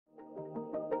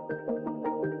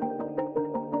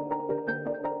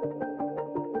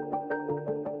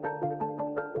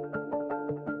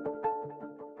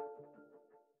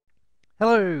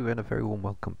Hello and a very warm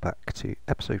welcome back to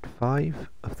episode 5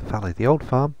 of the Valley of the Old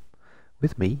Farm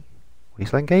with me,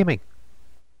 Wasteland Gaming.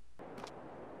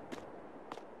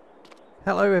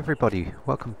 Hello everybody,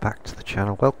 welcome back to the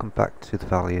channel, welcome back to the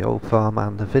Valley of the Old Farm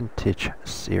and the Vintage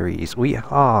series. We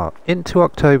are into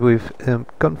October. We've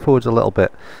gone forwards a little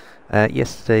bit.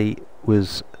 Yesterday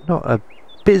was not a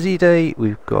busy day.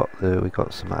 We got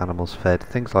some animals fed,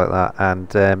 things like that,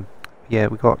 and yeah,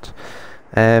 we got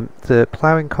the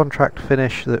ploughing contract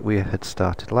finish that we had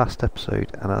started last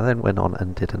episode, and I then went on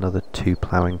and did another 2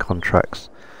 ploughing contracts.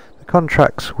 The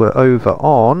contracts were over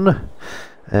on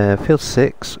field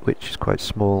 6, which is quite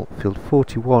small, field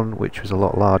 41, which was a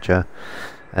lot larger,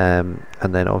 and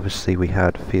then obviously we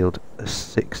had field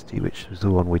 60, which was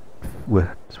the one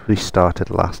we started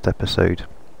last episode.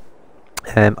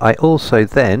 I also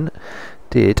then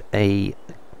did a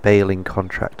baling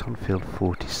contract on field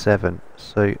 47.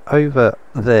 So over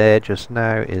there just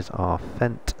now is our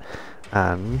Fent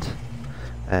and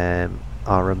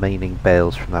our remaining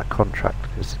bales from that contract,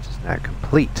 because it is now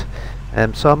complete.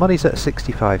 So our money's at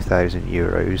 65,000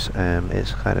 euros.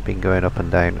 It's kind of been going up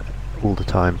and down all the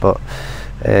time, but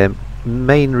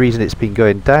main reason it's been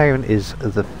going down is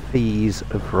the fees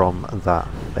from that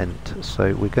Fent.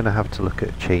 So we're going to have to look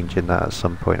at changing that at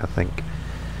some point, I think.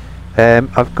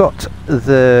 I've got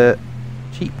the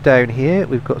Jeep down here.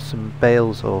 We've got some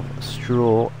bales of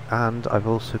straw, and I've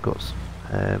also got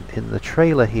some, in the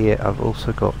trailer here I've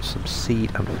also got some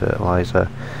seed and fertiliser.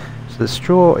 So the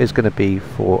straw is going to be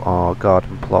for our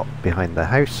garden plot behind the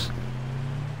house,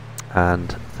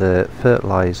 and the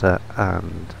fertiliser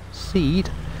and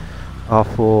seed are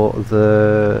for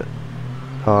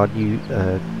our new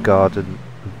garden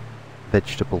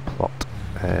vegetable plot.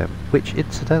 Which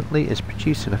incidentally is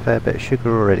producing a fair bit of sugar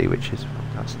already, which is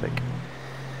fantastic.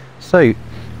 So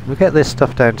we'll get this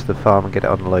stuff down to the farm and get it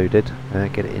unloaded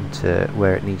and get it into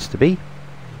where it needs to be.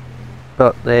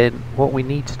 But then what we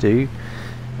need to do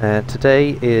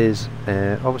today is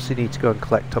obviously need to go and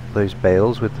collect up those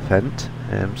bales with the Fent,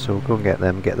 so we'll go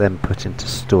and get them put into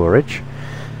storage.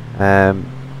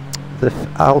 The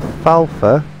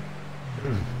alfalfa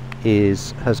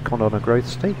has gone on a growth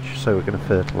stage, so we're going to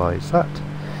fertilise that.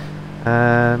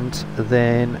 And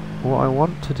then what I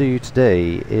want to do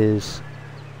today is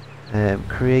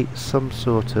create some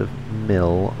sort of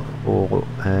mill for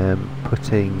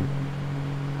putting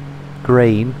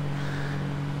grain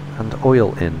and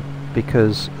oil in,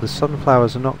 because the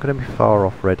sunflowers are not going to be far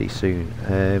off ready soon,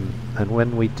 and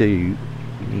when we do,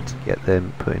 we need to get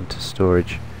them put into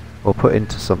storage or put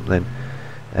into something,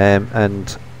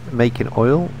 and making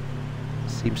oil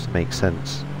seems to make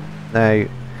sense. Now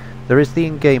there is the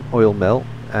in-game oil mill,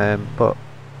 but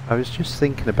I was just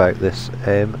thinking about this.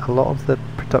 A lot of the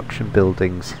production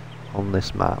buildings on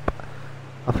this map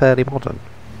are fairly modern,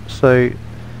 so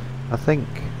I think,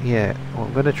 yeah, what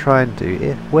I'm going to try and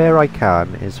do, where I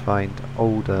can, is find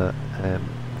older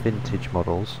vintage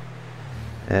models,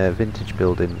 vintage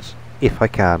buildings, if I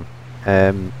can,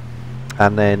 and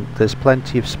then there's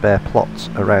plenty of spare plots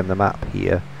around the map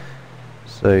here,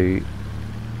 so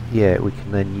yeah, we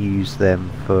can then use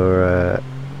them for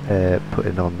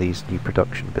putting on these new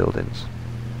production buildings.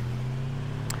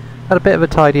 Had a bit of a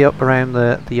tidy up around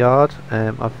the yard.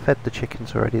 I've fed the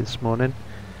chickens already this morning,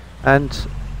 and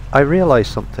I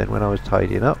realised something when I was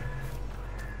tidying up.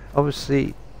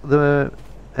 Obviously the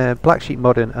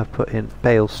Blacksheepmodding have put in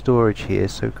bale storage here,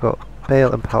 so we've got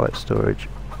bale and pallet storage,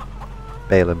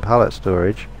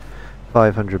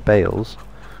 500 bales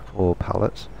or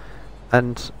pallets,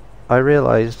 and I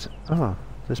realised, oh,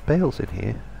 there's bales in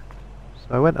here.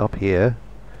 So I went up here,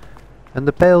 and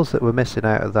the bales that were missing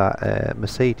out of that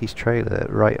Mercedes trailer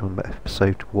right on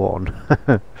episode 1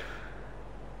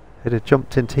 it had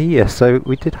jumped into here, so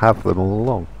we did have them all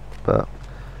along, but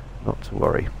not to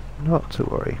worry, not to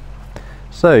worry.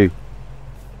 So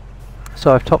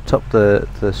I've topped up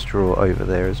the straw over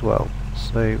there as well.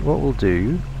 So what we'll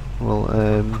do, we'll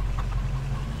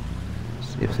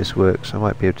see if this works. I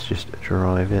might be able to just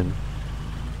drive in.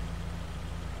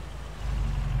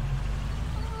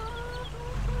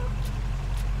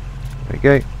 There we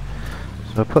go.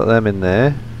 So I'll put them in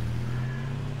there,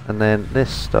 and then this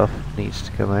stuff needs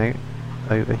to come out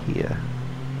over here.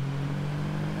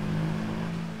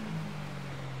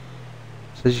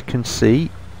 So as you can see,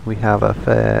 we have a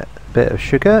fair bit of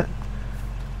sugar.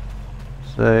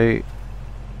 So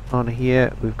on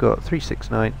here we've got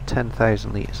 369,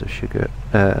 10,000 litres of sugar,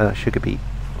 sugar beet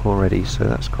already, so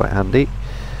that's quite handy.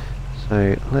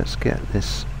 So let's get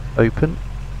this open.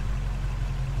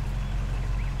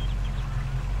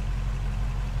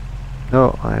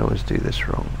 Oh, I always do this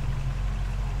wrong.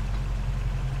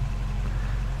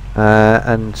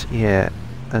 And yeah,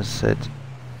 as I said,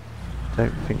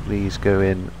 don't think these go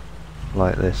in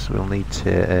like this. We'll need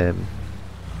to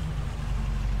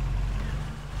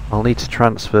I'll need to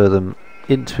transfer them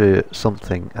into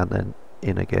something and then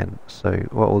in again. So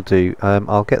what we'll do,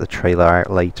 I'll get the trailer out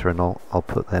later and I'll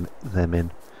put them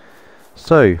in.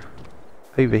 So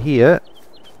over here,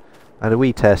 I had a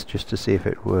wee test just to see if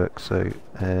it works. So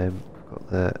we've got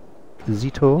the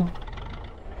Zito.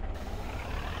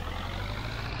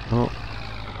 Oh,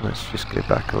 let's just go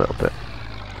back a little bit.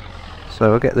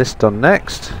 So I'll get this done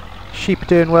next. Sheep are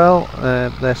doing well,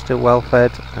 they're still well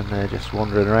fed and they're just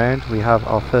wandering around. We have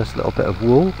our first little bit of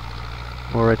wool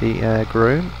already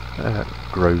grown.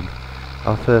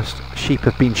 Our first sheep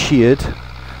have been sheared,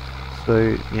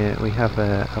 so yeah, we have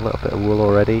a little bit of wool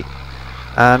already.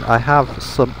 And I have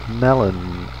some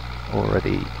melon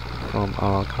already from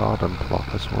our garden plot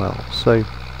as well, so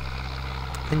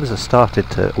things have started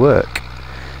to work.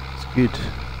 It's good.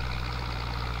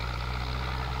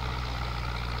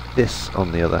 This,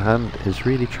 on the other hand, is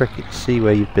really tricky to see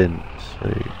where you've been,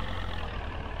 so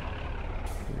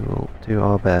we'll do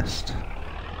our best.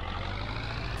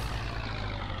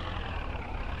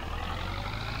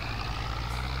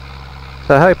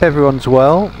 So I hope everyone's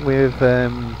well. We've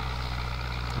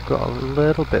got a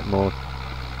little bit more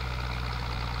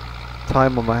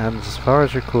time on my hands as far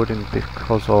as recording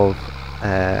because of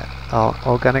our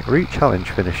organic root challenge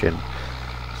finishing.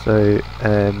 So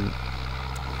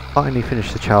finally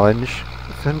finished the challenge.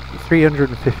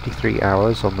 353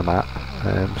 hours on the map,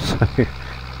 so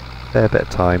fair bit of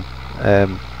time.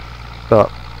 But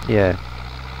yeah,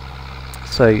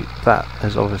 so that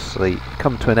has obviously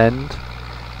come to an end.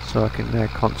 So I can now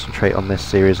concentrate on this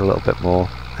series a little bit more.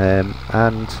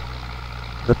 And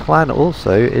the plan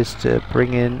also is to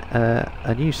bring in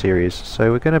a new series.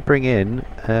 So we're going to bring in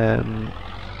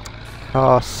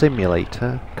Car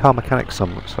Mechanic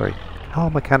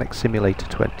Simulator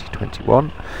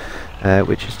 2021,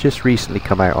 which has just recently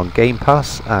come out on Game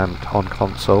Pass and on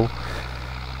console.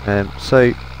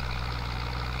 So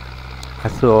I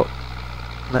thought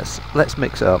let's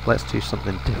mix it up. Let's do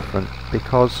something different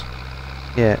because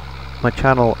yeah, my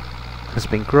channel has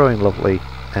been growing lovely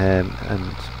and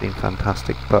been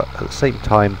fantastic, but at the same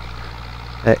time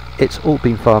it's all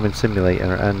been Farming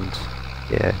Simulator, and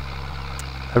yeah,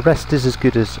 a rest is as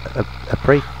good as a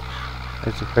break.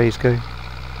 How's the phrase go?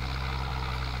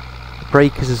 A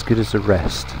break is as good as a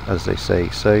rest, as they say.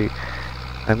 So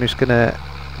I'm just going to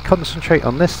concentrate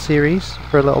on this series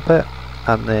for a little bit,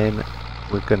 and then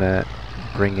we're going to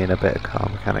bring in a bit of Car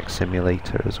Mechanic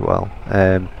Simulator as well.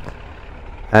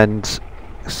 And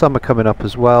summer coming up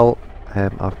as well.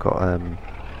 I've got I'm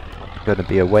going to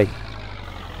be away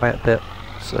quite a bit,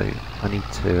 so I need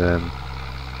to.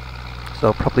 So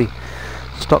I'll probably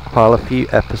stockpile a few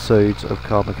episodes of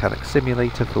Car Mechanic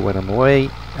Simulator for when I'm away,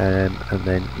 and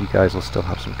then you guys will still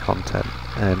have some content,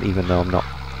 even though I'm not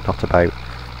about.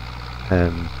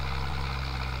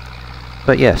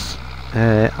 But yes,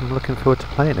 I'm looking forward to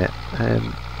playing it.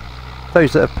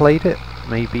 Those that have played it,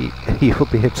 maybe you'll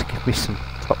be able to give me some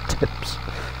top tips,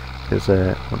 because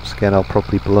once again I'll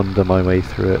probably blunder my way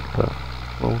through it, but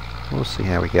we'll see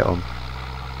how we get on.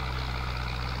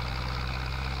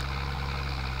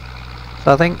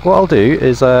 So I think what I'll do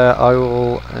is I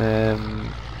will,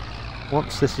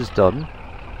 once this is done,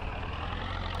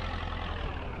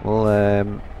 we'll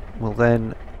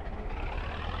then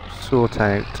sort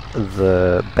out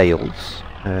the bales.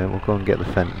 We'll go and get the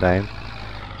fence down,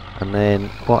 and then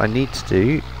what I need to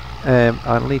do,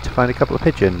 I'll need to find a couple of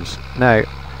pigeons. Now,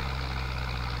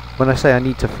 when I say I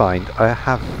need to find, I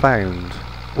have found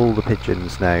all the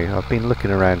pigeons now. I've been looking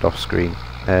around off screen.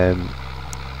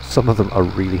 Some of them are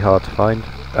really hard to find,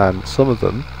 and some of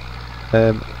them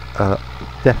are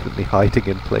definitely hiding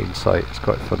in plain sight. It's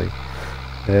quite funny.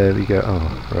 You go, oh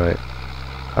right,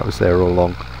 that was there all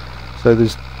along. So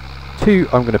there's two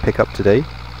I'm going to pick up today.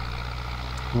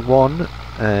 One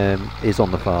is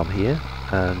on the farm here,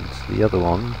 and the other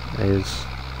one is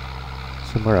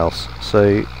somewhere else.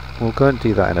 So we'll go and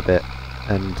do that in a bit,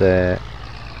 and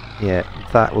yeah,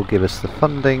 that will give us the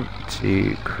funding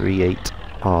to create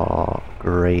our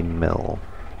grain mill.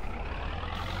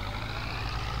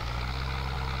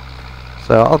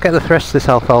 So I'll get the rest of this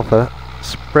alfalfa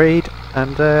sprayed,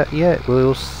 and yeah,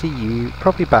 we'll see you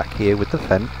probably back here with the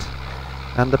fent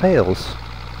and the bales.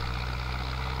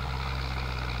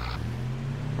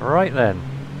 Right then,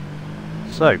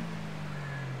 so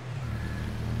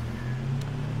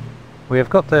we have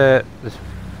got this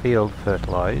field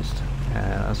fertilised.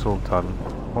 That's all done.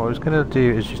 What I was going to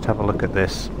do is just have a look at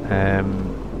this.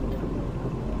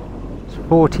 It's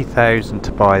 40,000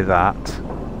 to buy that.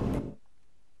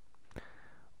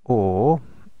 or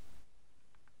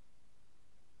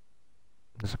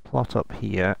there's a plot up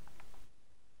here.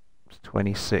 It's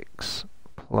 26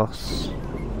 plus.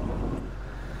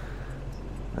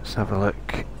 Let's have a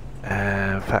look.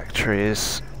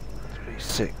 Factories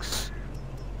 36.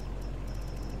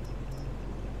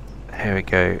 Here we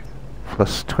go.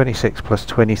 Plus 26 plus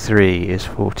 23 is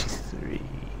 43.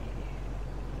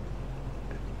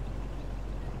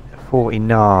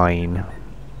 49.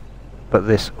 But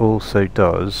this also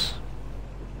does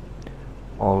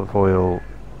olive oil,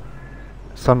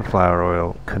 sunflower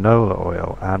oil, canola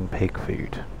oil, and pig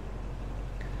food.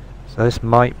 So this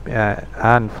might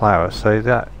and flour. So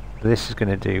that this is going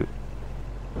to do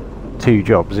 2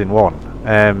 jobs in one.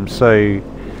 So I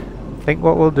think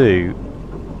what we'll do,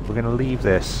 we're going to leave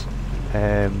this.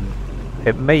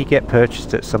 It may get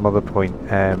purchased at some other point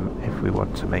if we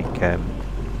want to make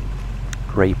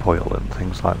grape oil and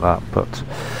things like that. But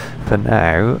for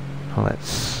now,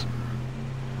 let's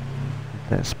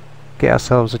get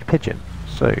ourselves a pigeon.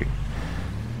 So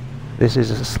this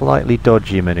is a slightly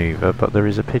dodgy manoeuvre, but there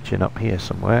is a pigeon up here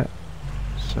somewhere.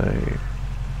 So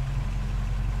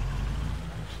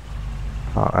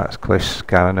that's close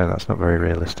scan. I know that's not very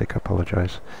realistic. I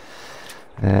apologise.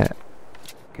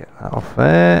 Get that off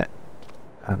there,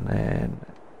 and then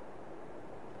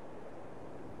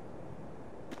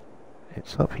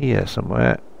it's up here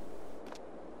somewhere.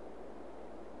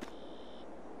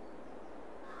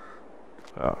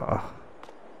 Oh,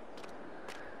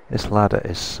 this ladder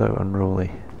is so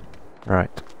unruly. Right,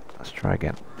 let's try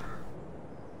again.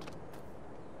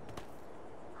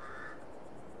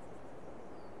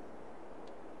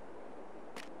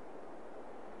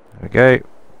 There we go.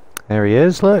 There he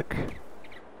is, look.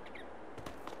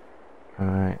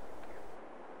 Alright.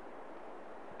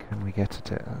 Can we get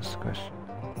at it? That's the question.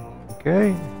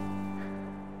 Okay.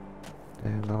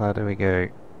 Down the ladder we go.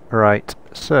 Right,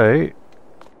 so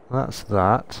that's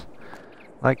that.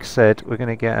 Like I said, we're going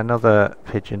to get another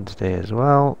pigeon today as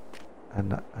well.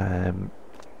 And I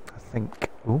think...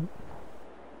 Ooh.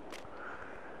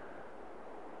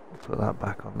 Put that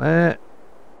back on there.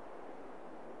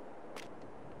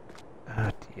 Oh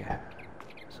dear.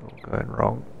 It's all going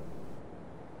wrong.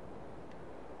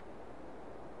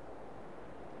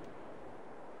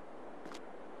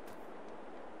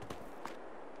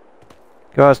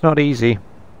 Guys, not easy.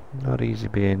 Not easy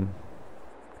being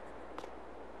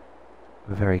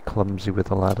very clumsy with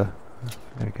the ladder.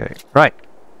 There we go. Right.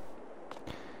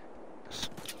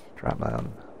 Strap that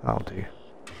on. That'll do.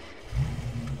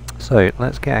 So,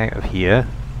 let's get out of here.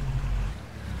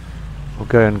 We'll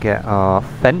go and get our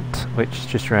fent, which is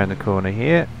just around the corner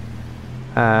here.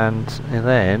 And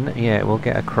then, yeah, we'll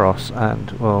get across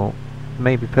and we'll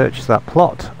maybe purchase that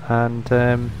plot and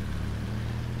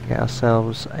get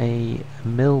ourselves a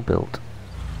mill built.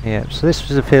 Yeah, so this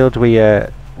was a field we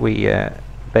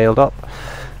baled up,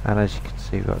 and as you can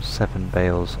see we've got 7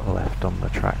 bales left on the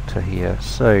tractor here.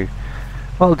 So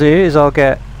what I'll do is I'll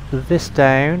get this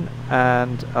down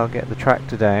and I'll get the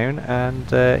tractor down,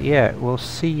 and yeah, we'll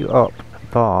see you up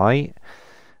by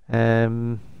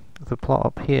the plot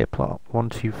up here, plot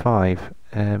 125,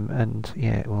 and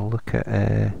yeah, we'll look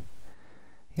at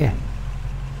yeah,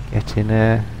 getting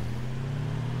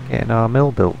our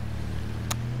mill built.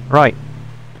 Right,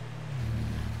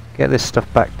 get this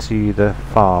stuff back to the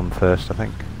farm first, I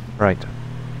think. Right,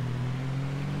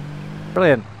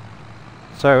 brilliant.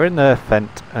 So we're in the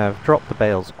fent. I've dropped the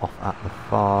bales off at the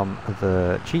farm.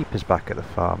 The Jeep is back at the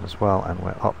farm as well, and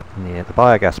we're up near the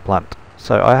biogas plant.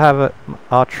 So I have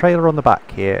our trailer on the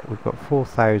back here. We've got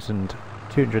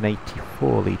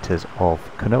 4,284 litres of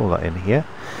canola in here,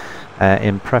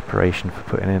 in preparation for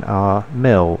putting in our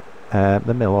mill.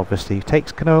 The mill obviously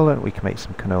takes canola, and we can make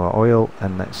some canola oil,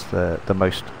 and that's the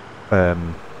most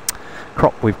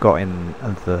crop we've got in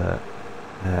the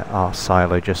our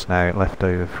silo just now, left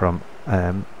over from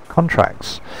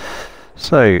contracts.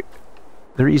 So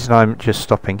the reason I'm just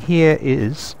stopping here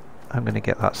is I'm going to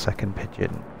get that second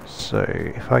pigeon. So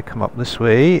if I come up this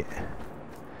way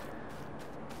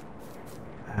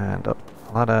and up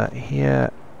the ladder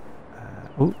here,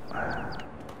 ooh.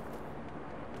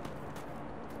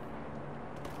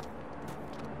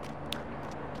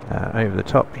 Over the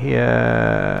top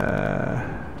here,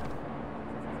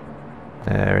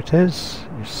 there it is,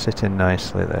 you're sitting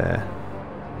nicely there.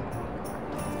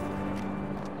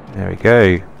 There we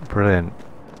go, brilliant.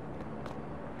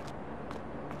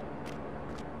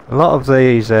 A lot of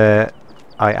these I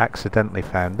accidentally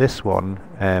found. This one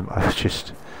I was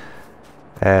just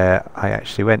I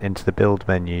actually went into the build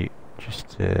menu just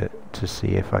to see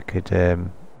if I could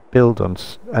build on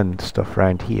and stuff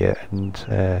around here,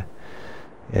 and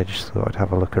yeah, just thought I'd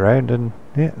have a look around, and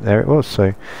yeah, there it was.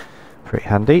 So pretty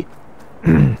handy.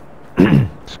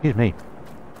 Excuse me.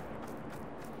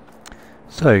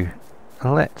 So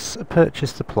let's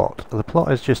purchase the plot. The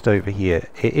plot is just over here.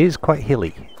 It is quite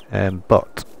hilly,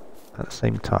 but at the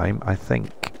same time I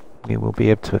think we will be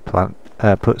able to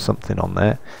put something on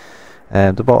there.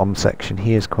 The bottom section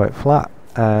here is quite flat,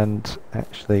 and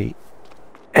actually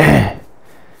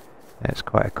it's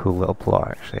quite a cool little plot.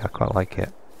 Actually, I quite like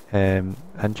it. And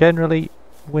generally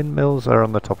windmills are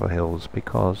on the top of hills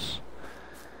because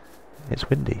it's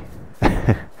windy.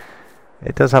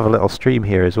 It does have a little stream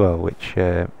here as well, which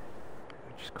is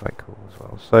quite cool as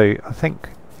well. So I think,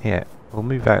 yeah, we'll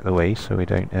move out of the way so we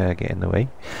don't get in the way.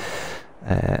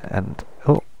 And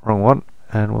oh, wrong one.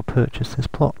 And we'll purchase this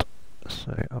plot.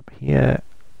 So up here.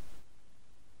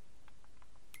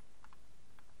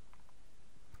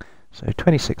 So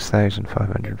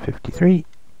 26,553.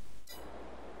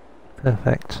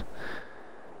 Perfect.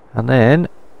 And then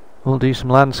we'll do some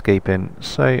landscaping.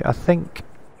 So I think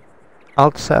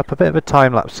I'll set up a bit of a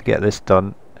time lapse to get this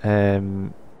done.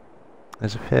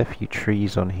 There's a fair few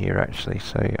trees on here actually,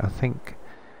 so I think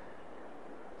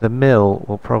the mill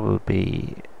will probably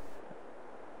be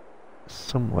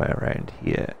somewhere around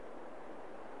here.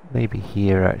 Maybe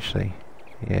here actually.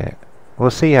 Yeah.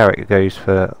 We'll see how it goes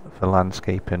for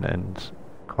landscaping and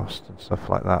cost and stuff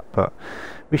like that, but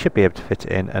we should be able to fit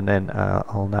it in, and then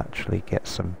I'll naturally get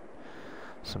some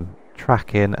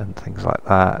track in and things like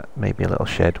that. Maybe a little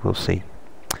shed, we'll see.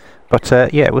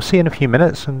 But yeah, we'll see in a few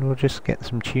minutes, and we'll just get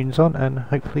some tunes on, and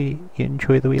hopefully you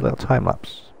enjoy the wee little time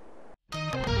lapse.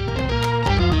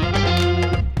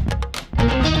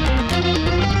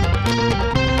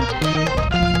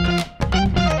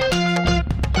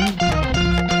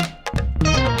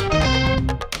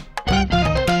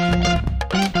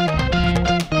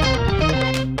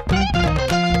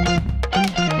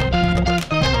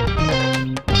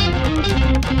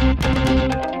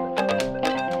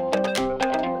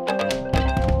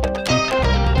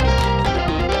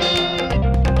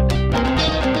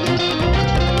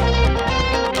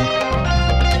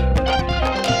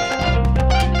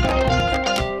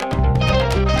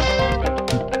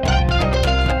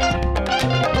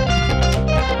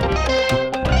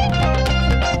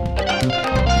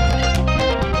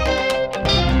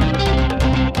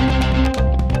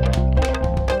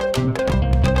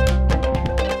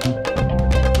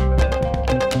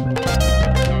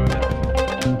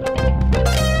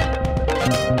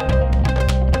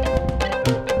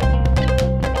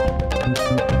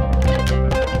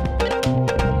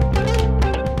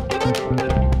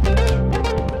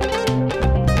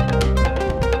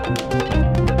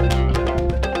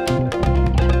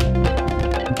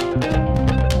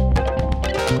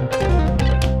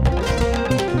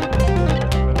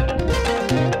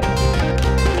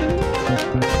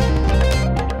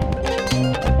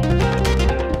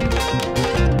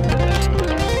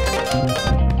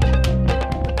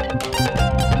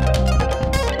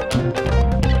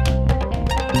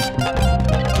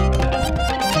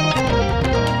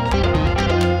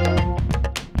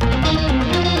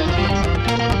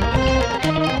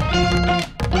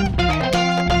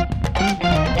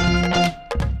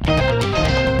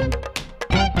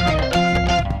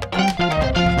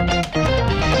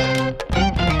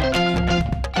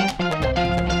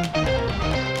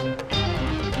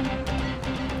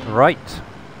 Right,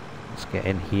 let's get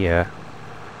in here.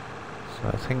 So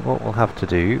I think what we'll have to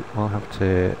do, we'll have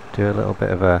to do a little bit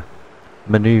of a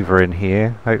manoeuvre in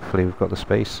here. Hopefully we've got the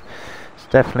space. It's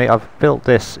definitely, I've built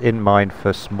this in mind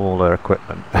for smaller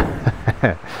equipment.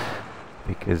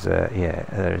 Because yeah,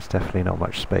 there's definitely not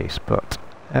much space, but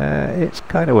it's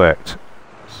kind of worked.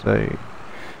 So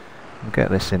we'll get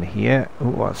this in here.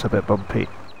 Oh, that's a bit bumpy.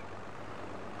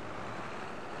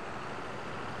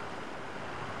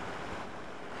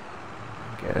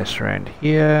 Get this around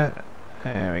here.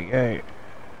 There we go.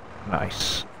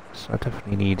 Nice. So I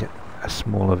definitely need a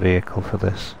smaller vehicle for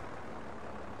this.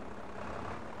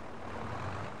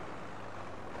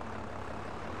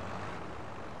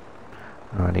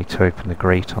 Oh, I need to open the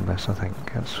grate on this, I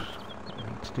think. That's what I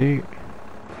need to do.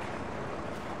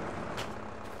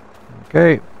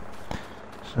 There we go.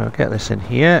 So I'll get this in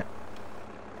here.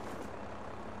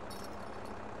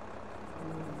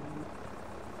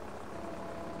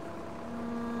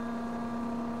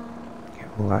 Get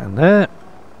all that in there.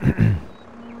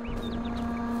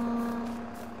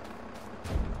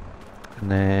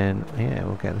 And then, yeah,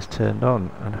 we'll get this turned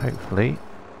on, and hopefully...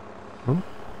 Ooh.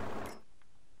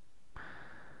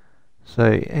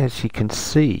 So, as you can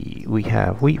see, we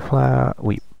have wheat flour,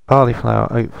 barley flour,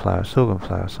 oat flour, sorghum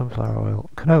flour, sunflower oil,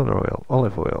 canola oil,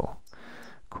 olive oil,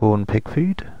 corn pig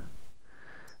food,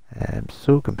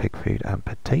 sorghum pig food, and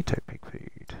potato pig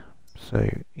food. So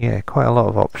yeah, quite a lot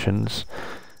of options.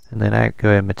 And then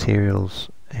outgoing materials,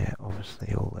 yeah,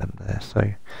 obviously all them there.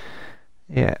 So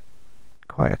yeah,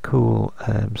 quite a cool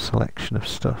selection of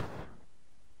stuff.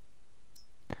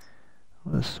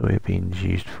 What are soybeans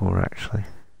used for actually?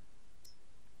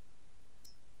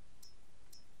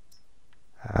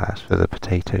 That's for the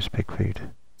potatoes pig food.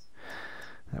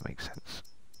 That makes sense.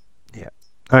 Yeah.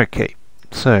 Okay,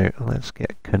 so let's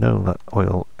get canola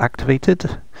oil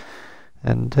activated.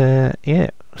 And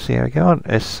yeah, see how we go on.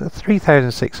 It's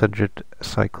 3,600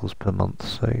 cycles per month,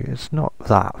 so it's not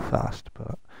that fast,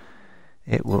 but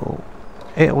it will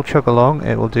chug along.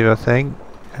 It will do a thing,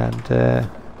 and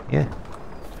yeah,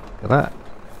 look at that.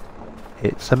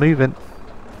 It's a moving.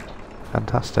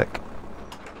 Fantastic.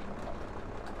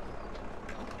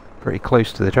 Pretty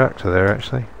close to the tractor there,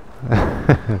 actually.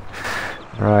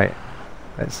 Right,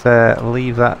 let's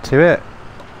leave that to it.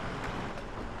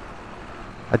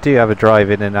 I do have a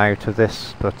drive in and out of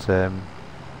this, but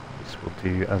this will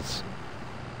do as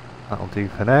that'll do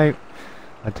for now.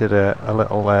 I did a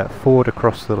little ford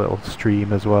across the little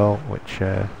stream as well, which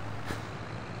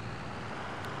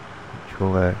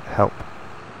will help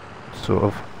sort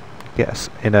of get us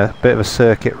in a bit of a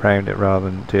circuit round it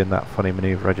rather than doing that funny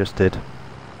manoeuvre I just did.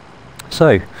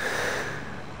 So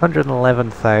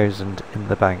 111,000 in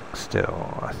the bank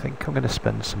still. I think I'm going to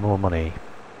spend some more money.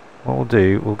 What we'll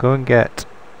do, we'll go and get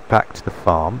back to the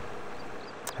farm,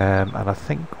 and I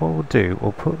think what we'll do,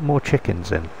 we'll put more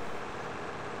chickens in.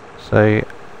 So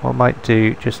what I might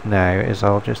do just now is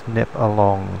I'll just nip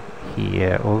along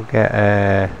here. We'll get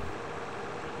I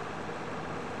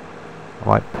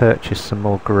might purchase some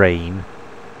more grain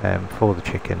for the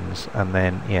chickens, and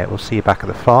then yeah, we'll see you back at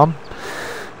the farm,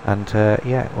 and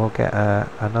yeah, we'll get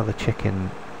another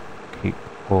chicken coop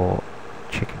or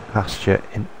chicken pasture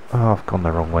in. Oh, I've gone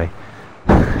the wrong way.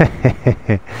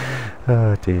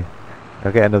 Oh dear.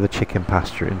 I'll get another chicken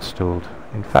pasture installed.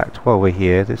 In fact, while we're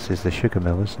here, this is the sugar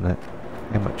mill, isn't it?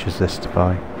 How much is this to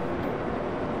buy?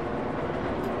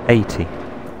 80.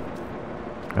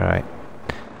 Alright.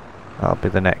 That'll be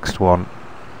the next one.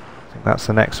 I think that's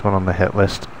the next one on the hit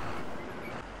list.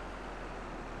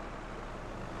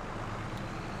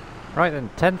 Right then,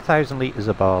 10,000 litres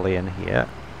of barley in here,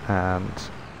 and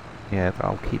yeah,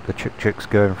 that'll keep the chooks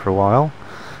going for a while.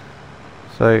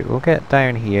 So we'll get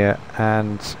down here,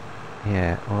 and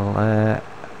yeah, we'll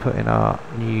put in our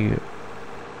new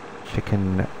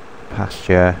chicken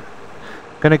pasture.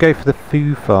 I'm going to go for the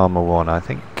Foo Farmer one. I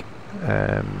think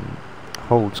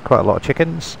holds quite a lot of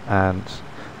chickens, and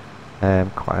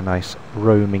quite a nice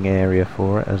roaming area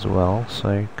for it as well,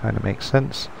 so kind of makes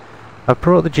sense. I've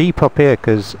brought the Jeep up here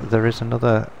because there is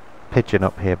another pigeon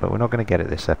up here, but we're not going to get it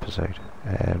this episode.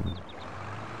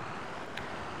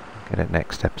 Get it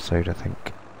next episode, I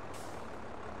think.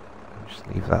 Just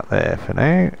leave that there for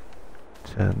now.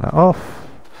 Turn that off.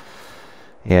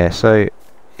 Yeah, so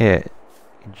yeah, you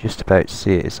can just about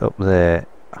see it. It's up there,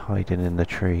 hiding in the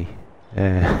tree.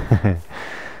 So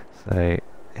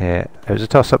yeah, it was a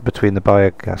toss-up between the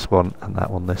biogas one and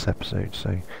that one this episode.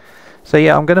 So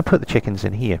yeah, I'm going to put the chickens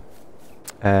in here.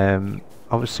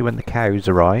 Obviously, when the cows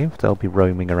arrive, they'll be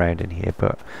roaming around in here,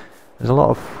 but there's a lot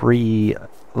of free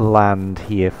land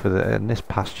here for and this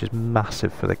pasture's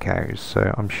massive for the cows,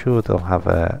 so I'm sure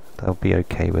they'll be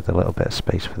okay with a little bit of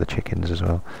space for the chickens as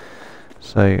well.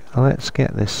 So let's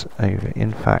get this over.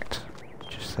 In fact,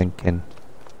 just thinking,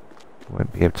 we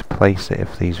won't be able to place it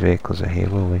if these vehicles are here,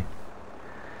 will we?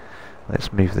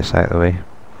 Let's move this out of the way.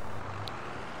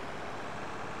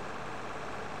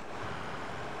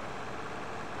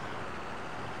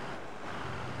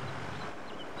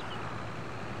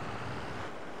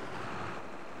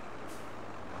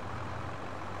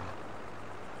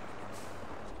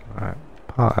 Right,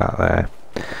 park that there.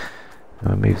 And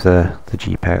we'll move the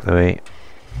Jeep out of the way.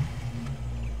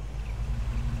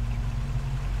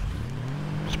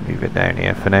 Just move it down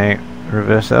here for now.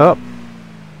 Reverse it up.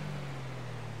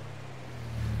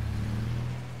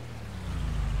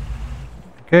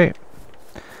 Okay.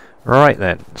 Right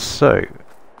then, so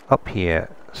up here.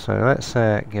 So let's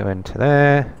go into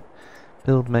there.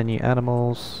 Build menu,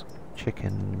 animals,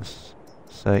 chickens.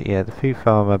 So yeah, the Foo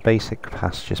Farmer basic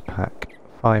pastures pack.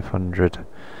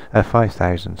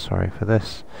 5,000, sorry, for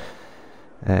this.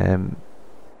 And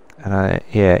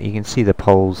yeah, you can see the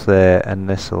poles there, and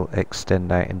this will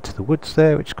extend out into the woods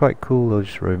there, which is quite cool. They'll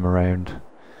just roam around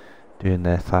doing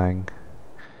their thing.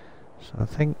 So I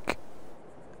think,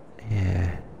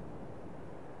 yeah,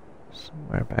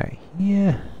 somewhere about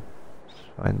here. Let's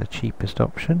find the cheapest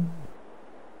option.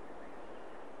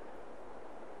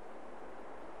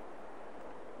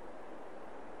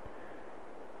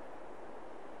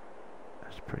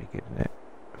 pretty good, isn't it?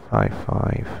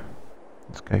 5.5.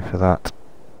 Let's go for that.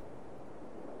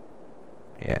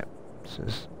 Yeah, it's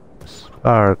as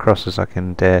far across as I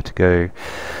can dare to go.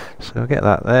 So we'll get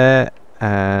that there,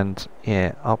 and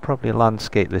yeah, I'll probably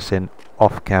landscape this in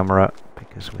off camera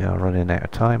because we are running out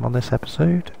of time on this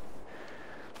episode.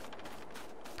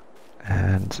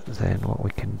 And then what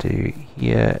we can do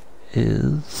here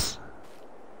is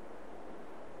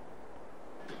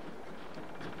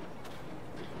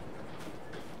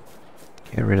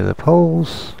get rid of the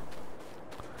poles,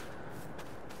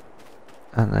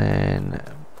 and then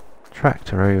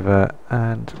tractor over,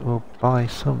 and we'll buy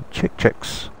some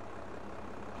chicks.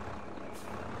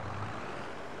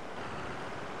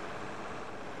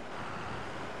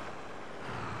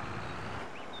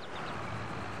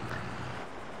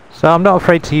 So I'm not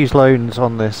afraid to use loans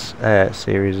on this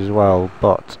series as well,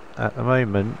 but at the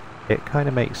moment it kind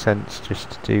of makes sense just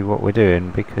to do what we're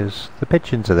doing because the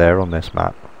pigeons are there on this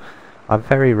map. I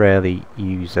very rarely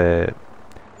use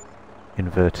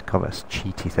inverted commas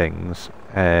cheaty things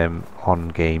on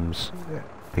games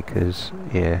because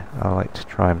yeah, I like to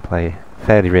try and play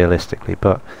fairly realistically,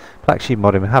 but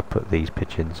Blacksheepmodding have put these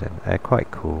pigeons in. They're quite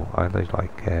cool. I really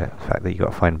like the fact that you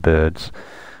got to find birds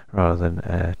rather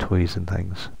than toys and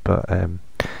things. But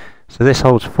so this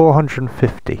holds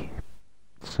 450,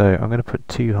 so I'm going to put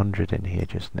 200 in here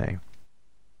just now.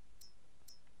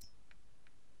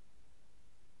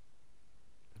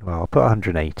 Well, I'll put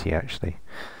 180 actually.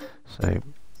 So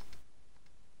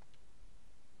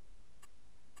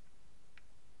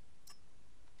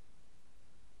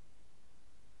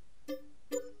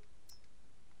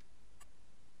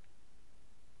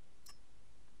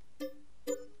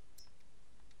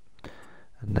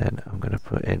and then I'm going to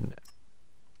put in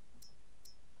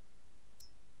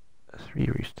 3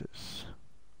 roosters.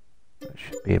 That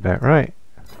should be about right.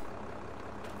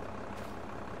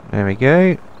 There we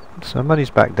go. So money's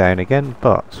back down again,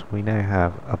 but we now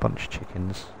have a bunch of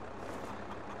chickens.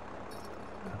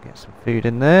 I'll get some food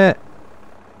in there.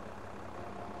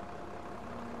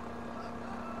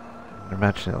 I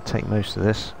imagine it'll take most of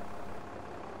this.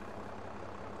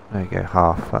 There we go,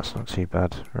 half. That's not too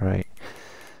bad. Right.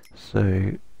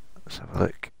 So let's have a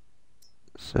look.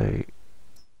 So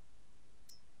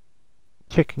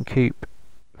chicken coop,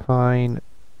 fine.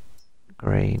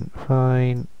 Grain,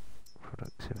 fine.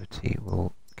 Productivity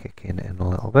will kick in a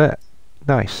little bit.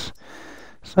 Nice.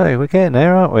 So we're getting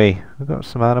there, aren't we? We've got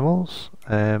some animals.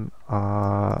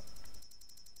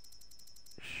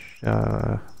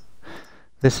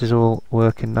 This is all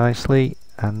working nicely,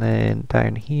 and then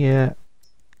down here,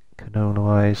 canola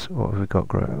wise, what have we got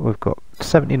growing? We've got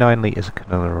 79 litres of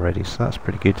canola already, so that's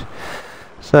pretty good.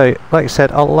 So like I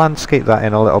said, I'll landscape that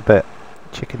in a little bit.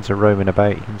 Chickens are roaming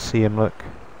about, you can see them, look,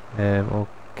 all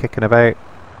kicking about,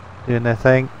 doing their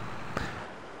thing.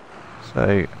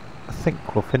 So I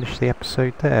think we'll finish the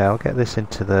episode there. I'll get this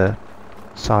into the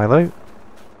silo,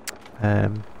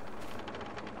 and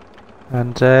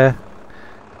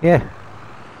yeah,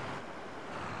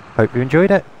 hope you enjoyed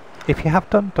it. If you have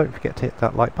done, don't forget to hit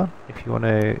that like button. If you want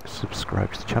to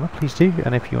subscribe to the channel, please do,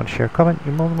 and if you want to share a comment,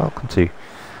 you're more than welcome to.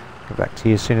 I'll get back to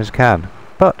you as soon as I can.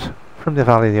 But from the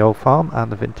Valley of the Old Farm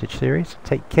and the Vintage series,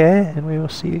 take care, and we will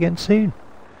see you again soon.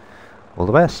 All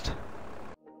the best.